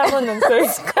 Skålla munnen. Skålla munnen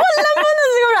så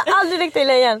kommer det aldrig lukta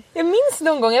illa igen. Jag minns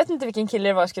någon gång, jag vet inte vilken kille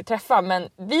det var jag skulle träffa, men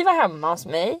vi var hemma hos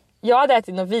mig. Jag hade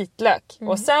ätit någon vitlök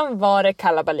och sen var det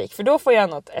kalabalik, för då får jag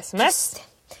något sms.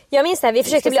 Jag minns det här, vi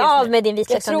försökte bli av med din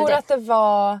vitlök. Jag tror att det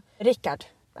var Rickard.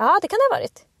 Ja, det kan det ha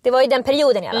varit. Det var i den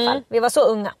perioden i alla fall. Vi var så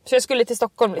unga. Så jag skulle till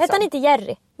Stockholm liksom. Hette han inte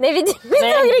Jerry? Nej, vi tog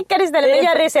Rickard istället. Men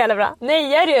Jerry är så jävla bra. Nej,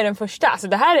 Jerry är den första. Alltså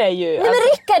det här är ju... Nej, men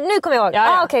Rickard, nu kommer jag ihåg.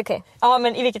 Ja. Okej. Ja,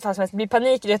 men i vilket fall som helst. Det blir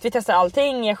panik. Vi testade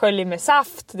allting. Jag skölj med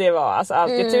saft. Det var alltså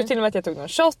allt. Jag tror till och med att jag tog någon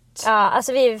shot. Ja,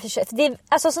 alltså vi försökte. Det är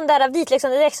alltså sån där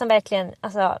vitlöksandedräkt som verkligen...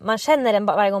 Alltså man känner den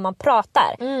varje gång man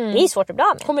pratar. Det är svårt att bli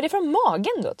av med. Kommer det från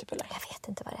magen då, typ eller? Jag vet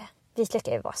inte vad det är. Vitlök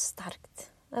är ju bara starkt.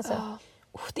 Alltså...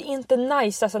 Det är inte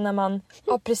nice alltså när man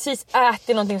har precis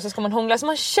ätit någonting så ska man hångla så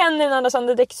man känner den andra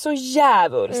andedräkt så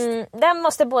jävligt. Där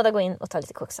måste båda gå in och ta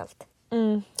lite koksalt.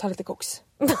 Ta lite koks.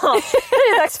 Ja, det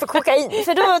är dags för kokain.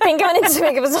 För då tänker man inte så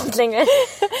mycket på sånt längre.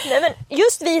 Nej, men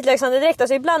just vitlöksandedräkt,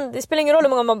 alltså ibland, det spelar ingen roll hur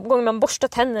många gånger man borstar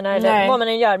tänderna eller vad man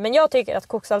än gör. Men jag tycker att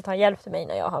koksalt har hjälpt mig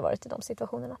när jag har varit i de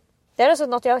situationerna. Det är alltså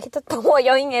något jag har hittat på.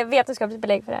 Jag har inget vetenskapligt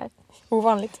belägg för det här.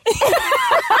 Ovanligt.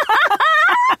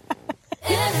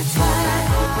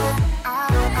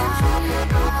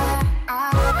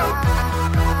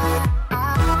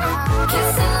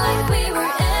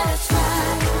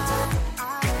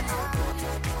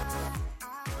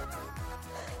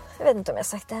 Jag vet inte om jag har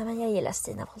sagt det här, men jag gillar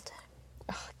Stina Wollter.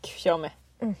 Gud, jag med.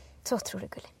 Så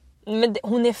otroligt gullig. Men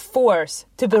hon är force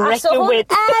to be Alltså reckoned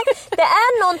with. Det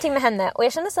är någonting med henne, och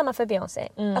jag känner samma för Beyoncé.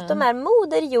 Att de är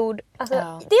moder jord. Alltså,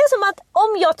 det är som att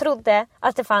om jag trodde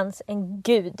att det fanns en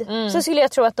gud, så skulle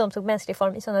jag tro att de tog mänsklig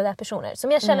form i sådana där personer.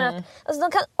 Som jag känner att alltså,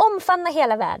 de kan omfamna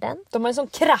hela världen. De har en sån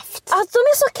kraft. Alltså, de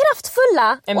är så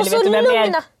kraftfulla. Emily, och så vet du vem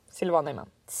lugna. är? Silvana Imam.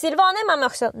 Silvana Imam är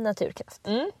också naturkraft.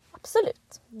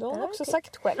 Absolut. Det har hon också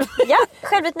sagt själv. Ja,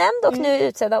 självutnämnd och nu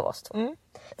utsedd av oss två.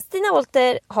 Stina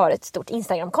Wollter har ett stort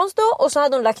Instagramkonto och så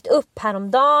hade hon lagt upp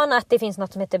häromdagen att det finns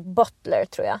något som heter Bottler,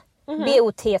 tror jag.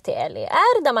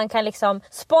 BOTTLER, där man kan liksom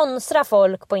sponsra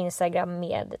folk på Instagram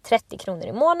med 30 kronor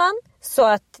i månaden. Så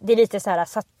att det är lite så här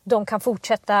så att de kan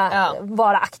fortsätta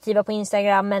vara aktiva på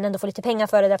Instagram men ändå få lite pengar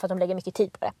för det därför att de lägger mycket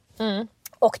tid på det.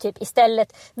 Och typ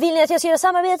istället, vill ni att jag ska göra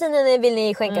samarbeten eller vill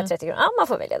ni skänka 30 kronor? Ja, man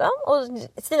får välja då. Och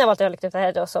Stina Wollter har lagt upp det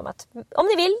här då som att om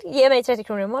ni vill, ge mig 30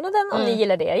 kronor i månaden om ni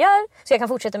gillar det jag gör. Så jag kan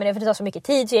fortsätta med det för det tar så mycket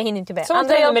tid så jag hinner inte med som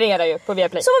andra jobb. Som hon prenumererar ju på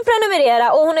Viaplay. Som hon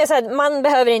prenumererar och hon är så här, man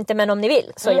behöver inte men om ni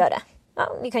vill så gör det.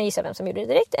 Ja, ni kan gissa vem som gjorde det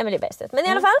direkt, Emily Bergstedt. Men i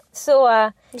alla fall så...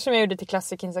 Det som jag gjorde till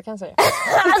Classic Insa kan säga.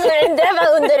 Alltså det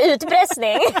var under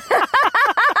utpressning.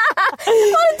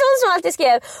 Var det inte hon som alltid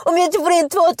skrev om jag inte får in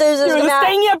 2000 så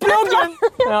stänger jag pluggen.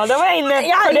 Ja, då var jag inne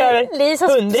för det över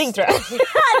 100 tror jag.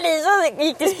 Lisa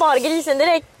gick till spargrisen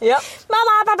direkt. Ja.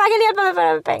 Mamma, pappa kan hjälpa mig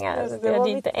för pengar. Alltså, det var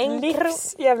inte en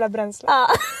livs jävla bränsle. Ja.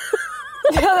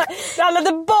 Det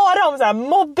handlade bara om så här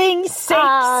mobbing, sex,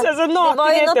 alltså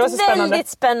nakenhet. Det var ju något väldigt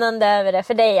spännande över det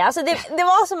för dig. Alltså det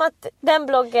var som att den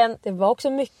bloggen... Det var också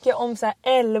mycket om så här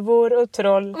älvor och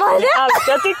troll. Var det? Allt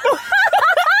jag tyckte om.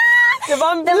 Det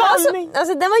var en blandning.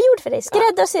 Alltså den var gjord för dig,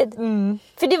 skräddarsydd.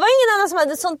 För det var ingen annan som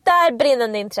hade sånt där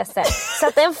brinnande intresse. Så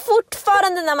att den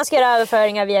fortfarande när man ska göra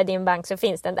överföringar via din bank så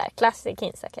finns den där. Classic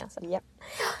Insa kan jag säga.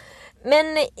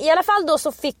 Men i alla fall då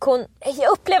så fick hon...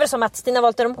 Jag upplever som att Stina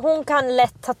Wollter, hon kan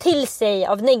lätt ta till sig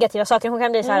av negativa saker. Hon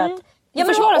kan bli så här att... Ja,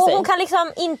 men hon kan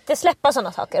liksom inte släppa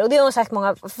sådana saker. Och det har hon sagt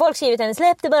många... Folk skriver till henne,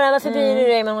 släpp det bara, varför bryr du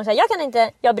dig? Men hon säger, jag kan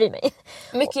inte, jag bryr mig.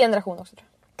 Mycket generation också tror jag.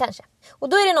 Kanske. Och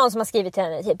då är det någon som har skrivit till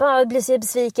henne typ, jag blir så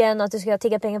besviken och att du ska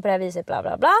tigga pengar på det här viset, bla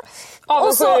bla bla.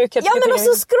 Och så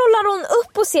scrollar hon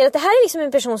upp och ser att det här är liksom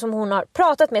en person som hon har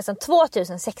pratat med sedan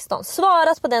 2016.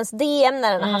 Svarat på dens DM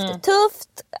när den har haft det tufft.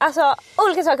 Alltså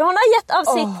olika saker. Hon har gett av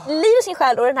sitt liv och sin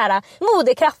själ och den här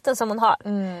moderkraften som hon har.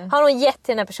 Har hon gett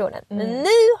till den här personen. Men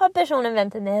nu har personen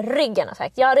vänt henne ryggen och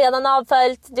sagt, jag har redan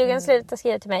avföljt, du kan sluta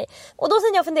skriva till mig. Och då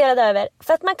sen jag funderade över,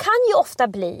 för att man kan ju ofta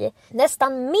bli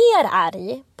nästan mer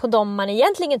arg på dem man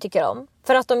egentligen tycker om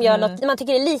för att de gör något man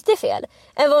tycker är lite fel,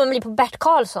 än vad man blir på Bert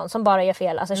Karlsson som bara gör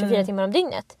fel alltså 24 timmar om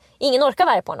dygnet. Ingen orkar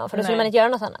vara på honom för då skulle man inte göra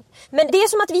något annat. Men det är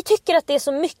som att vi tycker att det är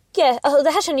så mycket, alltså det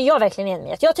här känner jag verkligen igen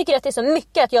med. Jag tycker att det är så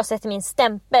mycket att jag sätter min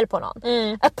stämpel på någon.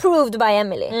 Approved by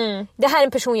Emily. Det här är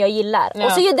en person jag gillar.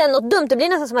 Och så gör den något dumt, det blir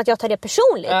nästan som att jag tar det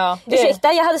personligt.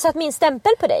 Ursäkta, jag hade satt min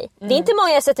stämpel på dig. Det är inte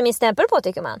många jag sätter min stämpel på,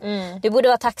 tycker man. Du borde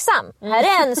vara tacksam. Här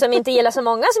är en som inte gillar så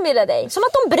många som gillar dig. Som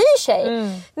att de bryr sig.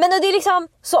 Men det är liksom,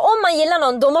 så om man gillar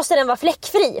någon, då måste den vara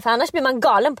fläckfri. För annars blir man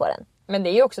galen på den. Men det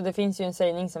är ju också, det finns ju en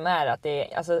sägning som är att,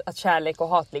 att kärlek och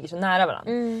hat ligger så nära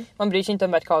varandra. Man bryr sig inte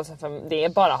om Bert Karlsson för det är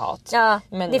bara hat. Ja,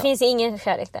 men det finns ingen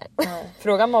kärlek där.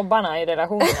 Fråga mobbarna i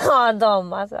relationen. Ja,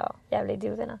 de alltså. Jävla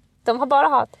idioterna. De har bara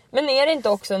hat. Men är det inte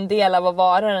också en del av att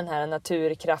vara den här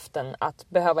naturkraften att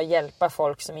behöva hjälpa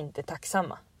folk som inte är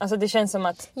tacksamma? Alltså det känns som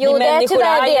att jo, vi människor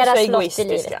är ju så egoistiska.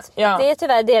 egoistiska. Ja. Det är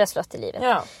tyvärr deras lott i livet.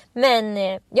 Ja. Men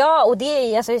ja, och det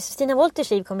är alltså Stina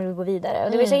Wolters liv kommer att gå vidare.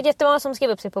 Och det var säkert jättemånga som skrev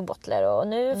upp sig på bottler. Och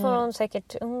nu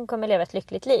får hon kommer leva ett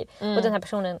lyckligt liv. Och den här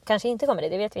personen kanske inte kommer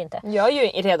det vet vi inte. Gör ju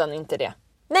redan inte det.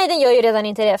 Nej, den gör ju redan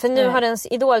inte det. För nu har dens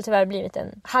idol tyvärr blivit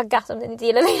en hagga som den inte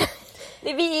gillar längre.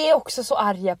 Vi är också så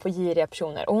arga på giriga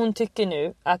personer. Och hon tycker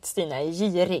nu att Stina är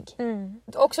girig.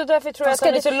 Också därför tror jag att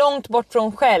hon är så långt bort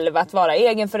från själv att vara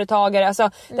egenföretagare. Alltså,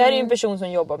 det här är ju en person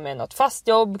som jobbar med något fast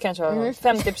jobb. Kanske har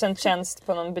 50% tjänst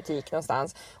på någon butik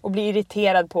någonstans. Och blir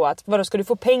irriterad på att vadå, ska du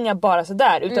få pengar bara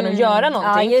sådär utan att göra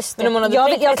någonting? Ja, just det. Men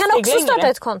jag kan också starta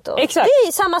ett konto. Exakt. Det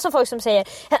är samma som folk som säger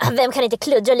vem kan inte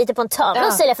kluddra lite på en tavla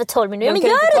och sälja för 12 miljoner? Men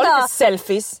gör det då!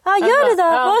 Selfies. Ja, gör det då.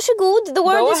 Varsågod. The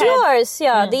world is yours.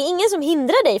 Ja, det är ingen som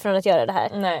hindrar dig från att göra det här.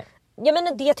 Nej. Ja,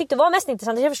 men det jag tyckte var mest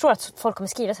intressant, jag förstår att folk kommer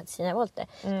skriva så till Stina Wolter.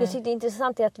 Jag tyckte det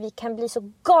intressant är att vi kan bli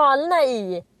så galna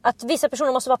i att vissa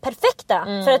personer måste vara perfekta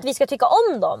för att vi ska tycka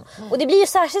om dem. Och det blir ju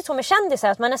särskilt så med kändisar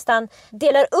att man nästan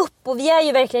delar upp, och vi är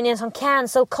ju verkligen i en sån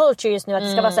cancel culture just nu, att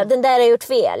det ska vara så här, den där har gjort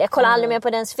fel, jag kollar aldrig mer på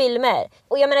dens filmer.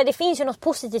 Och jag menar, det finns ju något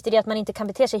positivt i det att man inte kan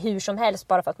bete sig hur som helst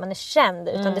bara för att man är känd,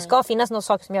 utan det ska finnas något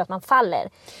saker som gör att man faller.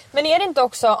 Men är det inte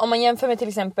också, om man jämför med till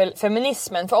exempel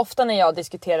feminismen, för ofta när jag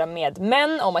diskuterar med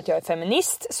män om att jag är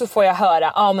feminist så får jag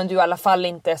höra, men du är i alla fall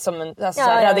inte som en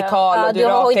radikal och du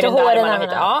rakar den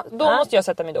där. Då måste jag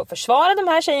sätta mig då försvara de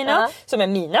här tjejerna som är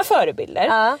mina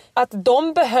förebilder, att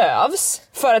de behövs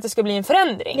för att det ska bli en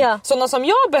förändring. Sådana som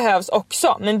jag behövs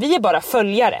också, men vi är bara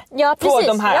följare på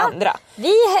de här andra.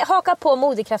 Vi hakar på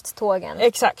modekraftstågen.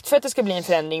 Exakt, för att det ska bli en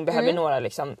förändring behöver några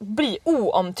liksom bli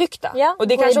oomtyckta. Och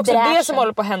det är kanske också det som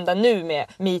håller på att hända nu med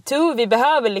MeToo. Vi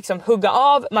behöver liksom hugga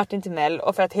av Martin Timell,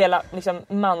 och för att hela liksom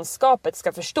manskapet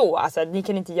ska förstå, alltså ni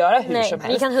kan inte göra hur som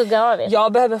helst. Vi kan hugga av er.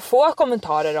 Jag behöver få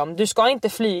kommentarer om du ska inte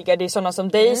flyga, det är sådana som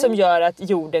dig som gör att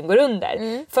jorden går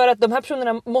under. För att de här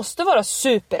personerna måste vara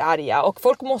superarga och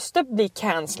folk måste bli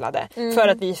cancellade för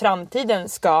att vi i framtiden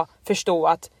ska förstå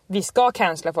att vi ska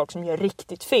cancella folk som gör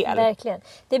riktigt fel. Verkligen.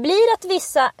 Det blir att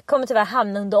vissa kommer tyvärr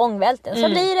hamna under ångvälten. Så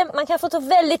blir det, man kan få ta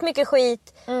väldigt mycket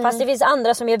skit fast det finns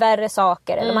andra som gör värre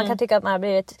saker. Eller man kan tycka att man har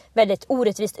blivit väldigt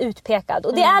orättvist utpekad.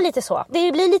 Och det är lite så.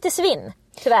 Det blir lite svinn,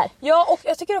 tyvärr. Ja, och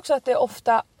jag tycker också att det är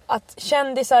ofta att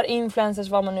kändisar, influencers,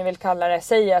 vad man nu vill kalla det,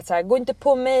 säger att så här, gå inte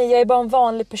på mig, jag är bara en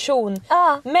vanlig person.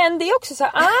 Men det är också så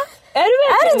här, är du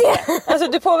verkligen det? Alltså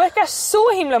du påverkar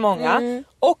så himla många.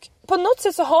 Och på något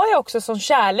sätt så har jag också sån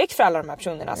kärlek för alla de här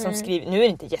personerna som skriver. Nu är det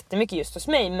inte jättemycket just hos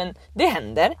mig, men det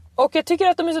händer. Och jag tycker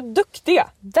att de är så duktiga.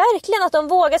 Verkligen, att de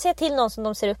vågar säga till någon som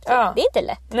de ser upp till. Det är inte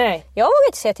lätt. Nej. Jag vågar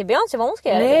inte säga till Beyoncé vad hon ska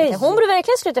göra. Hon borde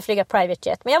verkligen sluta flyga private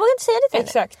jet, men jag vågar inte säga det till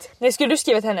henne. Exakt. Nej, skulle du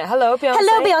skriva till henne, hello Beyoncé.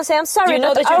 Hello Beyoncé, I'm sorry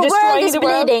but our world is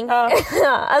bleeding.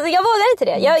 Alltså jag vågar inte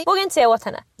det. Jag vågar inte säga åt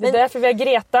henne. Det är därför vi har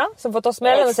Greta som får ta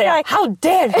smällen och säga how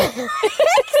dare you.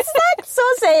 Exakt så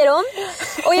säger hon.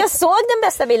 Och jag såg den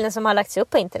bästa bilden som har lagts upp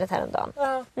på internet häromdagen.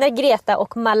 När Greta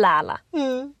och Malala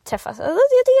träffas. Alltså,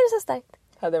 jag tycker det är så starkt.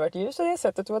 Hade det varit ljus på det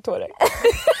sättet du var tårig.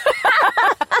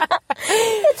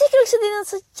 Jag tycker också det är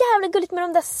så jävla gulligt med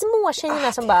de där små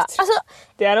tjejerna som bara... Alltså,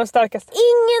 det är de starkaste.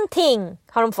 Ingenting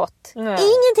har de fått.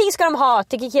 Ingenting ska de ha,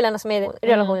 tycker killarna som är i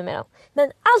relationer med dem.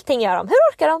 Men allting gör de. Hur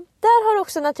orkar de? Där har du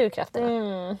också naturkrafterna.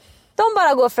 De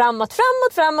bara går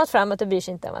framåt och bryr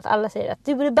sig inte om att alla säger att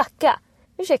du borde backa.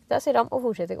 Ursäkta, säger de och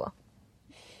fortsätter gå.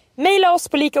 Maila oss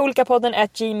på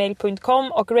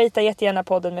likaolikapodden@gmail.com och ratea jättegärna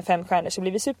podden med 5 stjärnor så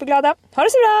blir vi superglada. Ha det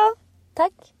så bra!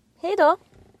 Tack, hej då!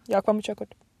 Jag kommer på körkort.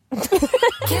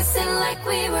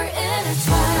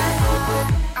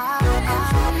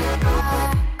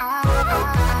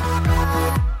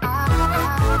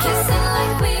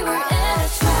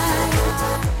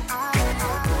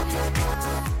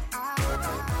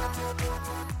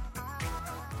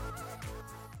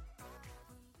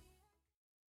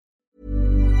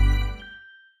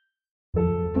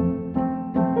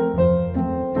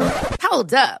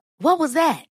 Hold up. What was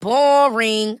that?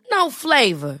 Boring. No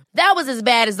flavor. That was as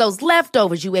bad as those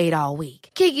leftovers you ate all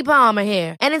week. Keke Palmer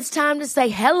here, and it's time to say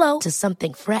hello to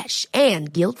something fresh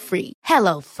and guilt-free.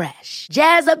 Hello Fresh.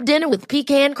 Jazz up dinner with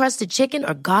pecan-crusted chicken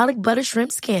or garlic butter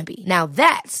shrimp scampi. Now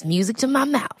that's music to my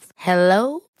mouth.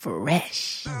 Hello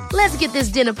Fresh. Let's get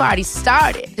this dinner party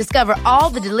started. Discover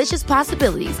all the delicious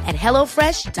possibilities at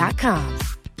hellofresh.com.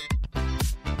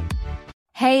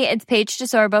 Hey, it's Paige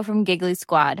DeSorbo from Giggly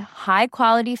Squad. High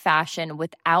quality fashion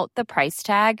without the price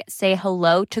tag. Say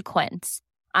hello to Quince.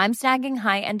 I'm snagging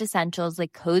high-end essentials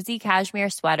like cozy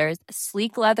cashmere sweaters,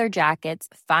 sleek leather jackets,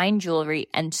 fine jewelry,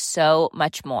 and so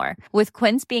much more. With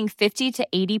Quince being 50 to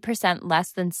 80%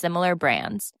 less than similar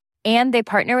brands. And they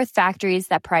partner with factories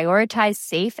that prioritize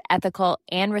safe, ethical,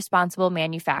 and responsible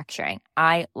manufacturing.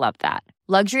 I love that.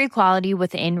 Luxury quality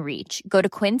within reach. Go to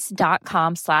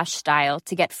quince.com/style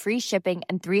to get free shipping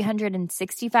and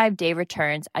 365-day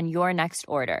returns on your next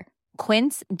order.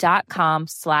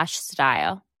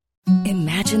 Quince.com/style.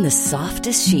 Imagine the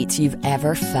softest sheets you've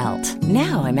ever felt.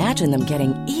 Now imagine them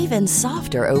getting even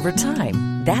softer over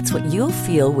time. That's what you'll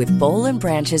feel with Boll &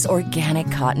 Branch's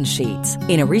organic cotton sheets.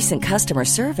 In a recent customer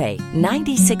survey,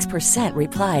 96%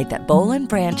 replied that Boll &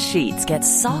 Branch sheets get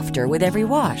softer with every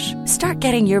wash. Start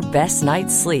getting your best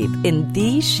night's sleep in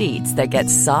these sheets that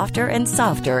get softer and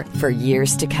softer for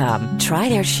years to come. Try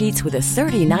their sheets with a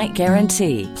 30-night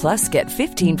guarantee. Plus, get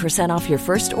 15% off your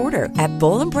first order at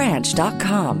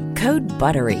bollandbranch.com. Code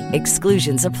BUTTERY.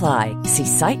 Exclusions apply. See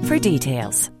site for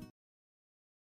details.